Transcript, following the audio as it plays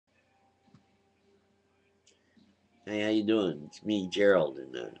Hey, how you doing? It's me, Gerald,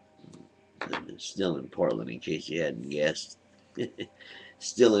 and I'm still in Portland, in case you hadn't guessed.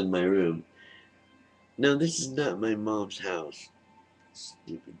 Still in my room. No, this is not my mom's house.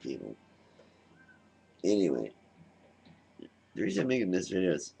 Stupid people. Anyway, the reason I'm making this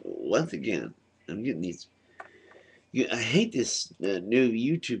video is, once again, I'm getting these. I hate this new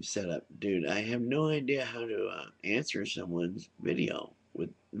YouTube setup, dude. I have no idea how to answer someone's video with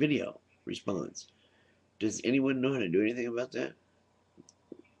video response. Does anyone know how to do anything about that?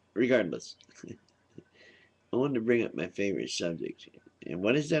 Regardless, I wanted to bring up my favorite subject. And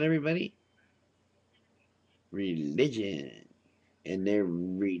what is that, everybody? Religion. And their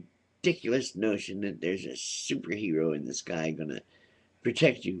ridiculous notion that there's a superhero in the sky gonna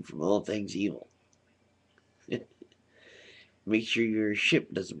protect you from all things evil. Make sure your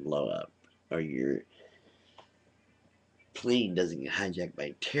ship doesn't blow up, or your plane doesn't get hijacked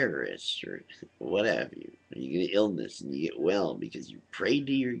by terrorists, or what have you. Or you get illness and you get well because you prayed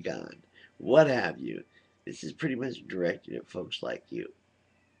to your God. What have you. This is pretty much directed at folks like you.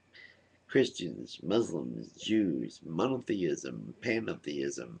 Christians, Muslims, Jews, monotheism,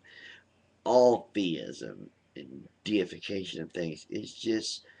 pantheism, all theism and deification of things is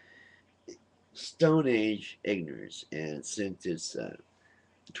just Stone Age ignorance. And since it's the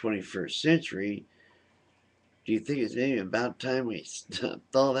 21st century, do you think it's maybe about time we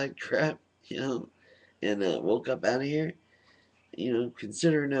stopped all that crap, and woke up out of here?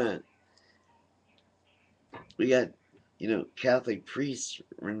 Considering we got, Catholic priests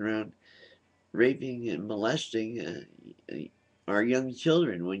running around raping and molesting our young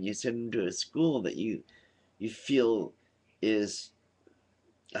children when you send them to a school that you feel is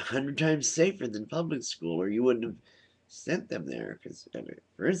 100 times safer than public school, or you wouldn't have sent them there. Because,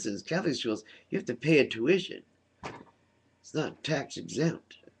 for instance, Catholic schools, you have to pay a tuition. It's not tax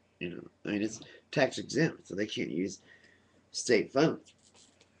exempt. It's tax exempt, so they can't use state funds.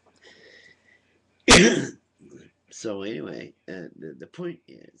 So anyway, the point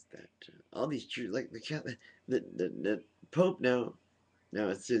is that all these churches, like the Pope now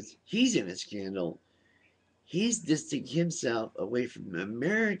it says he's in a scandal. He's distancing himself away from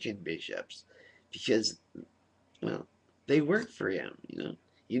American bishops because, well, they work for him, and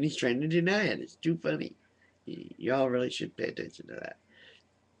he's trying to deny it. It's too funny. Y'all really should pay attention to that.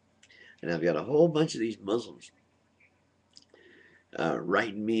 And I've got a whole bunch of these Muslims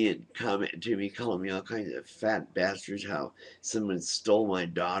writing me and commenting to me, calling me all kinds of fat bastards, how someone stole my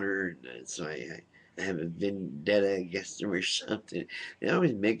daughter, and so I have a vendetta against them or something. They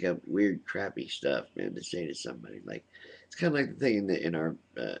always make up weird, crappy stuff, man, to say to somebody. Like, it's kind of like the thing in our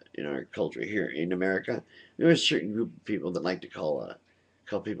culture here in America. There's a certain group of people that like to call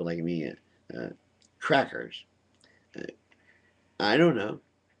people like me crackers. Uh, I don't know.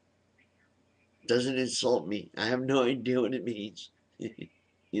 Doesn't insult me. I have no idea what it means.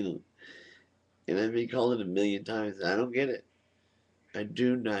 you know, and I've been called it a million times. I don't get it. I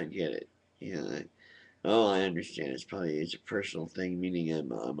do not get it. I understand. It's a personal thing, meaning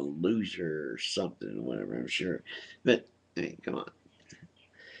I'm a loser or something, or whatever. I'm sure, but I mean, come on.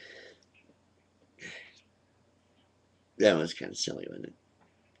 That was kind of silly, wasn't it?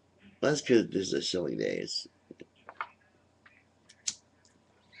 Well, that's because this is a silly day. It's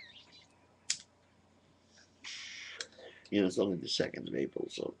only the 2nd of April,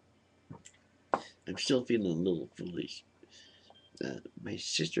 so I'm still feeling a little foolish. My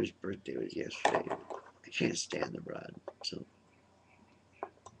sister's birthday was yesterday. I can't stand the broad, so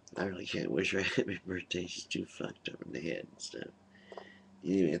I really can't wish her a happy birthday. She's too fucked up in the head and stuff.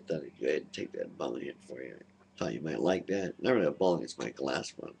 Anyway, I thought I'd go ahead and take that bong hit for you. I thought you might like that. Not really a bong, it's my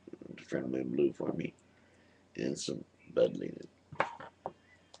glass one. A friend of mine blew for me. And some Budley that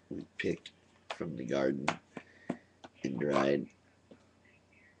we picked from the garden and dried.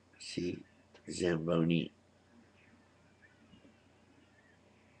 See, Zamboni.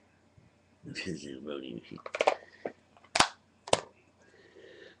 Zamboni.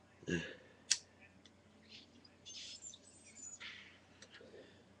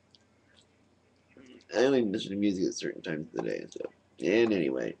 I only listen to music at certain times of the day. And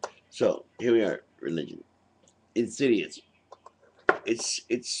anyway, so here we are, religion. Insidious.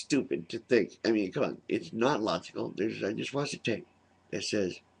 It's stupid to think. I mean, come on, it's not logical. I just watched a tape that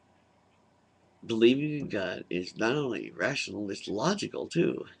says believing in God is not only rational, it's logical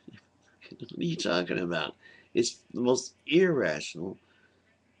too. What are you talking about? It's the most irrational,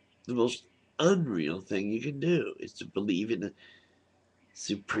 the most unreal thing you can do is to believe in a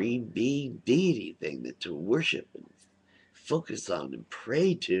supreme being, deity thing that to worship and focus on and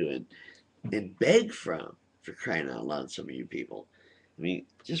pray to and beg from, for crying out loud, some of you people. I mean,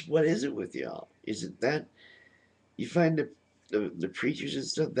 just what is it with y'all? Is it that You find the preachers and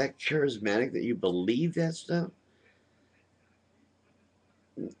stuff that charismatic that you believe that stuff.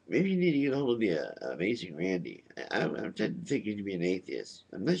 Maybe you need to get a hold of the Amazing Randy. I'm tending to think he'd be an atheist.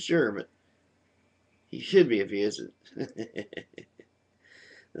 I'm not sure, but he should be if he isn't.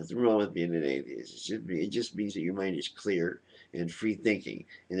 Nothing wrong with being an atheist. It just means that your mind is clear and free thinking,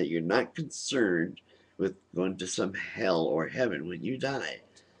 and that you're not concerned with going to some hell or heaven when you die,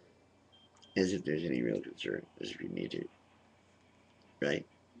 as if there's any real concern, as if you need to, right?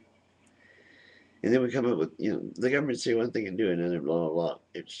 And then we come up with, the government say one thing and do another, blah, blah, blah.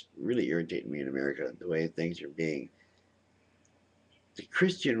 It's really irritating me in America, the way things are being. The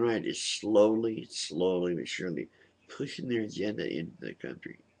Christian right is slowly, but surely pushing their agenda into the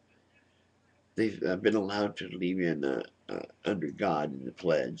country. They've been allowed to leave in under God in the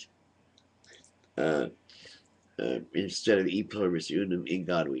pledge. Instead of e pluribus unum, in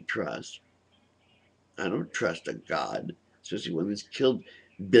God we trust. I don't trust a God, especially one that's killed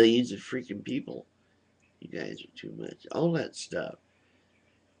billions of freaking people. You guys are too much. All that stuff.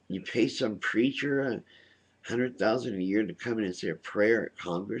 You pay some preacher $100,000 a year to come in and say a prayer at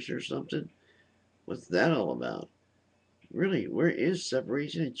Congress or something. What's that all about? Really, where is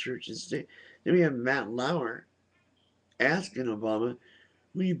separation in church and state? Then we have Matt Lauer asking Obama,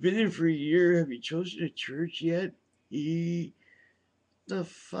 "Well, you've been in for a year. Have you chosen a church yet?" The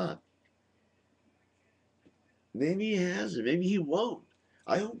fuck? Maybe he hasn't. Maybe he won't.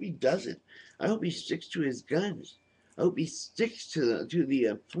 I hope he doesn't. I hope he sticks to his guns. I hope he sticks to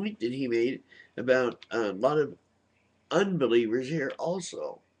the point that he made about a lot of unbelievers here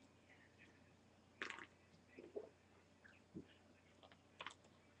also.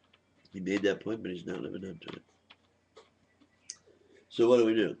 He made that point, but he's not living up to it. So what do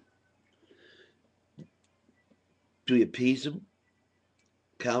we do? Do we appease them?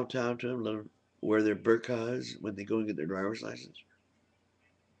 Kowtow to them? Let them wear their burqas when they go and get their driver's license?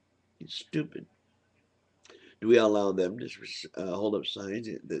 It's stupid. Do we allow them to hold up signs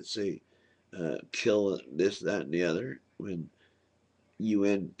that say kill this, that, and the other when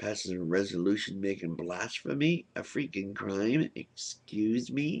UN passes a resolution making blasphemy a freaking crime?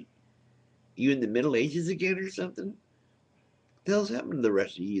 Excuse me? You in the Middle Ages again or something? What the hell's happened to the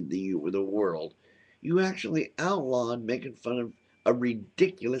rest of the world? You actually outlawed making fun of a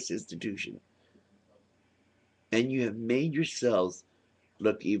ridiculous institution. And you have made yourselves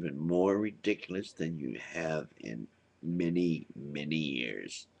look even more ridiculous than you have in many, many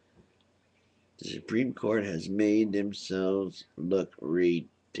years. The Supreme Court has made themselves look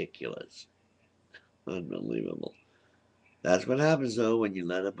ridiculous. Unbelievable. That's what happens, though, when you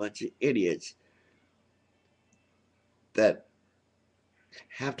let a bunch of idiots that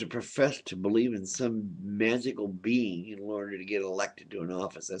have to profess to believe in some magical being in order to get elected to an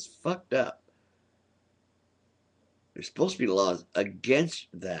office. That's fucked up. There's supposed to be laws against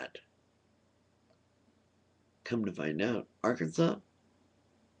that. Come to find out, Arkansas,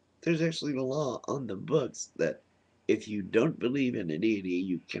 there's actually a law on the books that if you don't believe in a deity,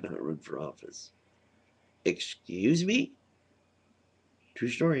 you cannot run for office. Excuse me? True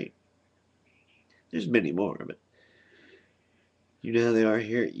story. There's many more, but you know how they are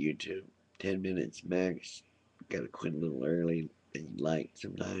here at YouTube. 10 minutes max. Gotta quit a little early than you like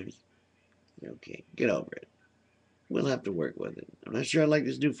sometimes. Okay, get over it. We'll have to work with it. I'm not sure I like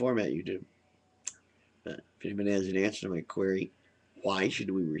this new format, YouTube. But if anybody has an answer to my query, why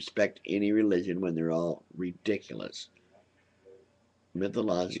should we respect any religion when they're all ridiculous,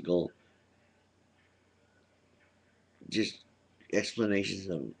 mythological, just explanations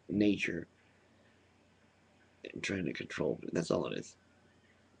of nature and trying to control it? That's all it is.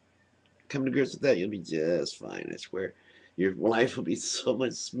 Come to grips with that, you'll be just fine. I swear. Your life will be so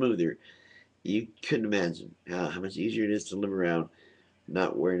much smoother. You couldn't imagine how much easier it is to live around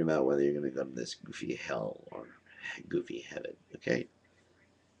not worrying about whether you're going to go to this goofy hell or goofy heaven. Okay?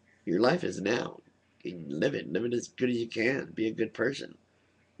 Your life is now. You can live it as good as you can. Be a good person. You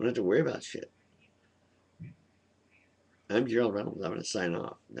don't have to worry about shit. I'm Gerald Reynolds. I'm going to sign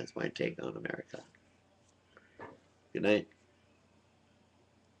off. That's my take on America. Good night.